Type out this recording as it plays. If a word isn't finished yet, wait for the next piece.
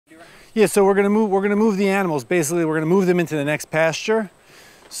Yeah, so we're gonna move the animals. Basically, we're gonna move them into the next pasture.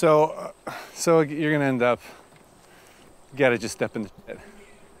 So you're gonna end up. You gotta just step in the shit.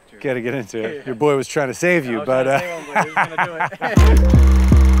 Gotta get into it. Your boy was trying to save you, but. He's gonna do it.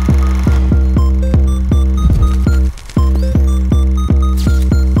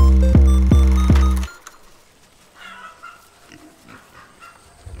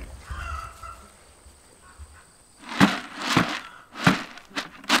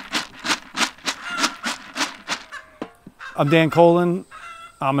 I'm Dan Colen.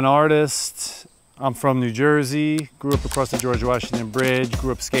 I'm an artist. I'm from New Jersey. Grew up across the George Washington Bridge.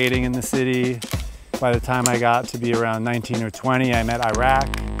 Grew up skating in the city. By the time I got to be around 19 or 20, I met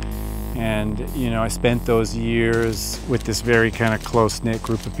IRAK. And, you know, I spent those years with this very kind of close-knit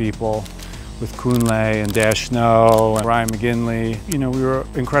group of people, with Colen and Dash Snow and Ryan McGinley. You know, we were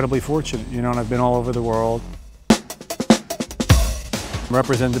incredibly fortunate, you know, and I've been all over the world. I'm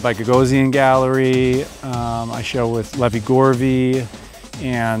represented by Gagosian Gallery. I show with Levi Gorvi,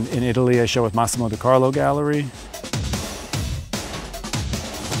 and in Italy I show with Massimo De Carlo Gallery.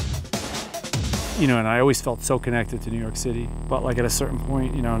 You know, and I always felt so connected to New York City, but like at a certain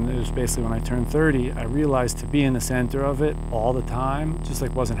point, you know, and it was basically when I turned 30, I realized to be in the center of it all the time just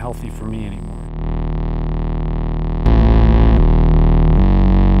like wasn't healthy for me anymore.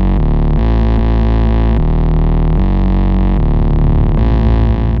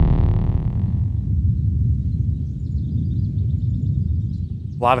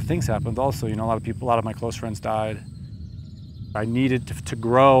 A lot of things happened also, you know, a lot of my close friends died. I needed to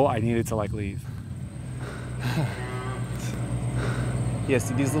grow, I needed to like leave. Yeah,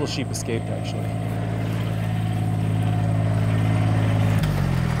 see, these little sheep escaped actually.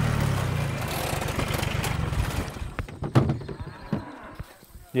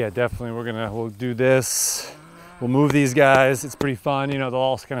 Yeah, definitely, we'll do this. We'll move these guys, it's pretty fun, you know, they'll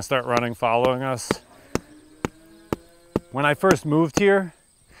all kind of start running, following us. When I first moved here,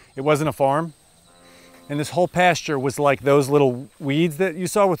 it wasn't a farm, and this whole pasture was like those little weeds that you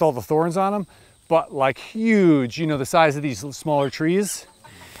saw with all the thorns on them, but like huge, you know, the size of these smaller trees.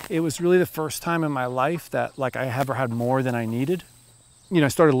 It was really the first time in my life that like I ever had more than I needed. You know, I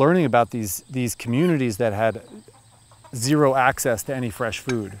started learning about these communities that had zero access to any fresh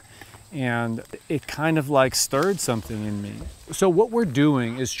food, and it kind of like stirred something in me. So what we're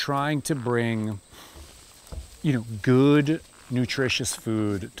doing is trying to bring, you know, good, nutritious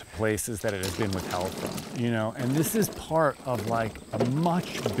food to places that it has been withheld from, you know, and this is part of like a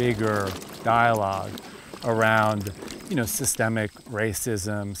much bigger dialogue around, you know, systemic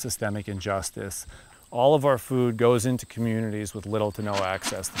racism, systemic injustice. All of our food goes into communities with little to no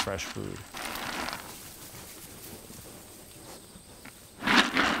access to fresh food.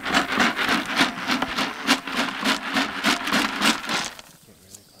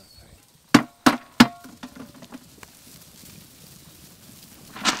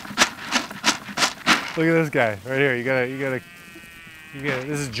 Look at this guy right here. You gotta.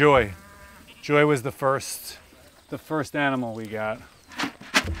 This is Joy. Joy was the first animal we got.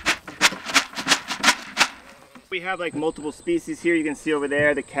 We have like multiple species here. You can see over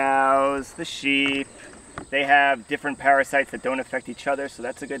there the cows, the sheep. They have different parasites that don't affect each other, so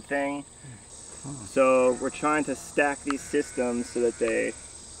that's a good thing. So we're trying to stack these systems so that they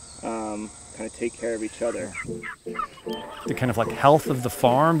kind of take care of each other. The kind of like health of the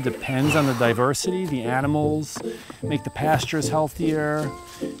farm depends on the diversity. The animals make the pastures healthier.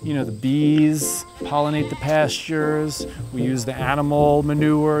 You know, the bees pollinate the pastures. We use the animal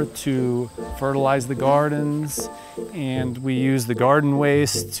manure to fertilize the gardens, and we use the garden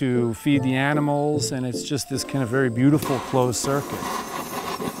waste to feed the animals, and it's just this kind of very beautiful closed circuit.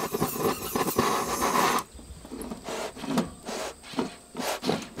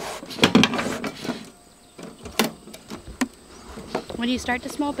 When you start to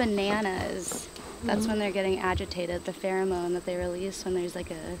smell bananas, that's when they're getting agitated, the pheromone that they release when there's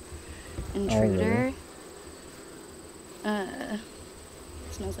like a intruder.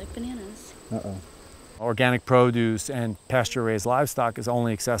 Smells like bananas. Organic produce and pasture-raised livestock is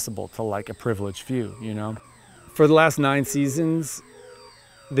only accessible to like a privileged few, you know. For the last 9 seasons,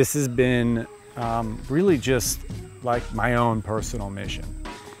 this has been really just like my own personal mission.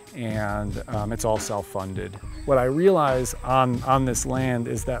 And it's all self-funded. What I realize on this land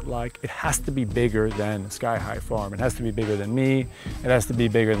is that like it has to be bigger than Sky High Farm. It has to be bigger than me. It has to be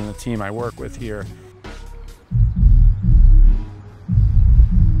bigger than the team I work with here.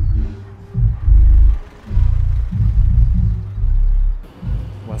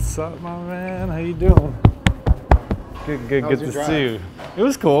 What's up, my man? How you doing? Good to see you. It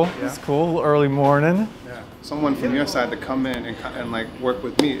was cool. Yeah. It was cool. Early morning. Yeah. someone from your side to come in and like work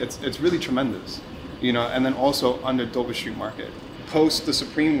with me, it's really tremendous, you know. And then also under Dover Street Market, post the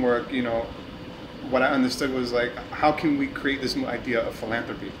Supreme work, you know, what I understood was like, how can we create this new idea of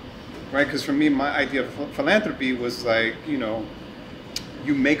philanthropy, right? Because for me, my idea of philanthropy was like, you know,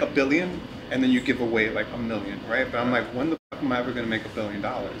 you make $1 billion and then you give away like $1 million, right? But I'm like, when the fuck am I ever gonna make $1 billion?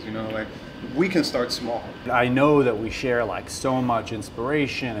 You know, like, we can start small. I know that we share like so much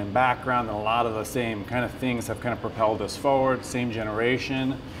inspiration and background, and a lot of the same kind of things have kind of propelled us forward, same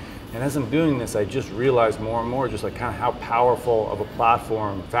generation. And as I'm doing this, I just realize more and more just like kind of how powerful of a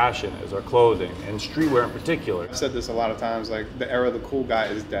platform fashion is, or clothing, and streetwear in particular. I've said this a lot of times, like, the era of the cool guy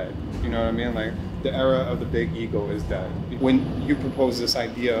is dead. You know what I mean? Like, the era of the big ego is dead. When you propose this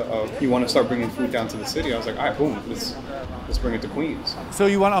idea of you want to start bringing food down to the city, I was like, all right, boom, let's bring it to Queens. So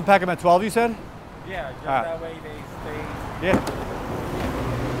you want to unpack them at 12, you said? Yeah, just that way they stay. Yeah.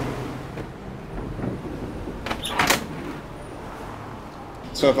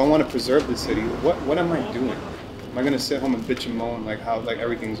 So if I want to preserve the city, what am I doing? Am I going to sit home and bitch and moan like how like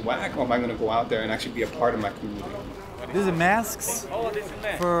everything's whack, or am I going to go out there and actually be a part of my community? These are masks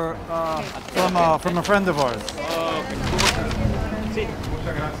for from a friend of ours.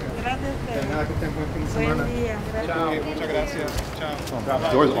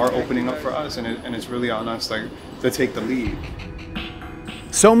 Doors are opening up for us, and it's really on us like to take the lead.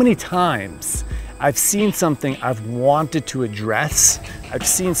 So many times I've seen something I've wanted to address. I've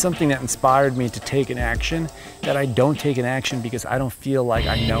seen something that inspired me to take an action that I don't take an action because I don't feel like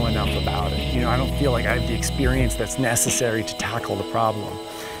I know enough about it. You know, I don't feel like I have the experience that's necessary to tackle the problem.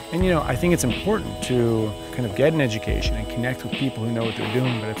 And you know, I think it's important to kind of get an education and connect with people who know what they're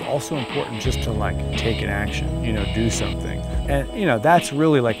doing, but it's also important just to like take an action, you know, do something. And you know, that's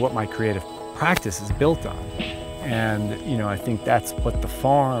really like what my creative practice is built on. And you know, I think that's what the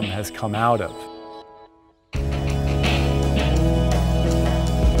farm has come out of.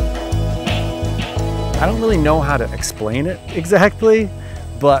 I don't really know how to explain it exactly,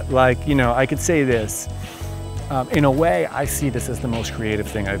 but like, you know, I could say this. In a way, I see this as the most creative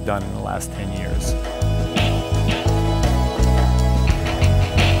thing I've done in the last 10 years.